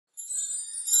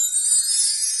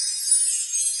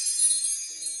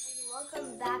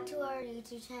back to our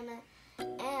YouTube channel,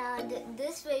 and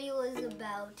this video is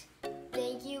about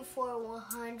thank you for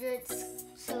 100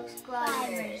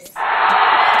 subscribers.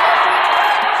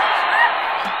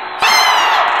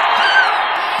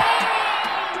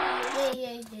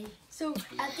 Yay. So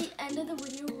at the end of the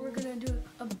video, we're gonna do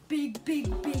a big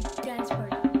dance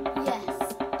party.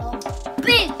 Yes, a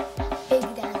big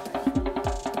dance party.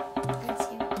 That's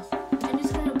serious. And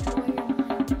it's gonna blow your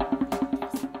mind.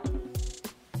 Yes.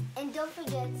 And don't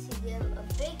forget to give a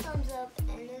big thumbs up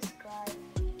and subscribe.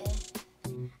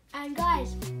 And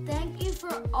guys, thank you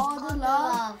for all the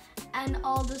love and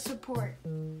all the support.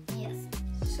 Yes.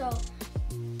 So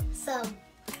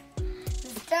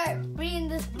let's start reading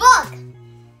this book.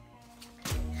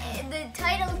 The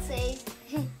title says,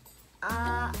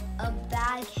 a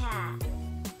bad cat.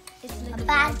 it's like A a bad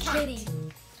bad cat. kitty.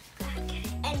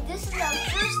 And this is our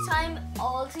first time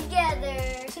all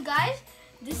together. So guys,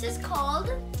 this is called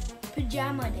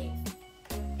Pajama Day.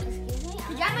 Excuse me?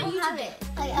 Pajama, I don't you have do it.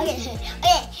 Okay.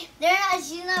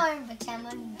 She's not wearing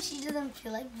pajamas. She doesn't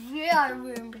feel like we are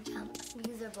wearing pajamas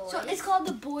because they're boys. So it's called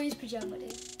the Boys Pajama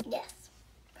Day. Yes.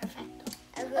 Perfect.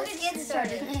 Let's get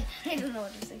started. I don't know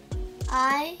what to say.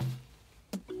 I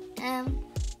am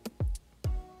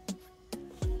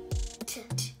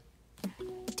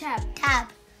Tab.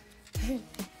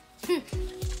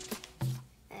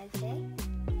 Okay.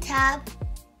 Tab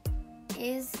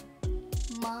is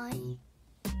my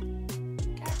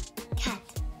cat.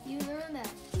 You learn that.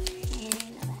 You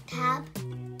know that. Tab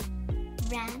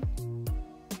ran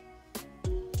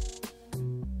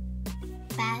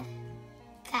bad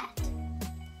cat.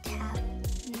 Tab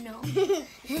no.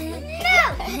 No!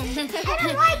 I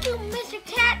don't like you, Mr.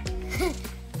 Cat.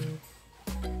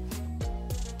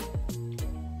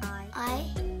 I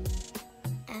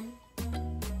am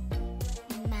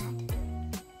mad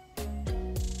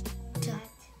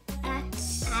at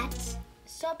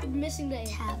Stop missing the A.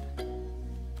 tab.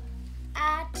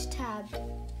 At tab.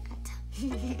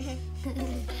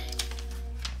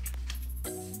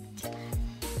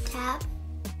 Tab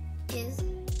is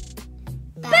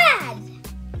Bad.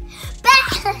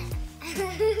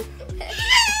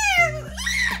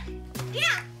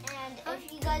 And if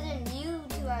you guys are new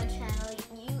to our channel,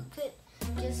 you could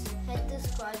just hit the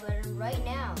subscribe button right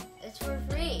now. It's for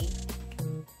free.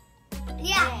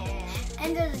 Yeah.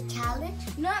 And there's a challenge.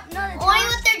 Not a Only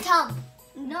with their thumb.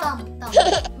 No. Thumb.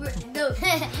 No.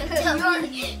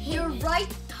 your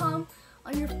right thumb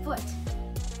on your foot.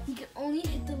 You can only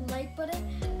hit the like button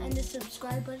and the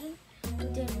subscribe button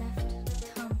with your left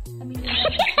thumb. I mean, your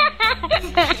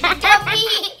left thumb.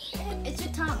 It's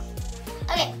your thumb.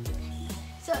 Okay.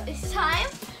 So it's time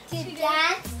To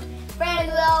dance for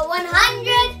the 100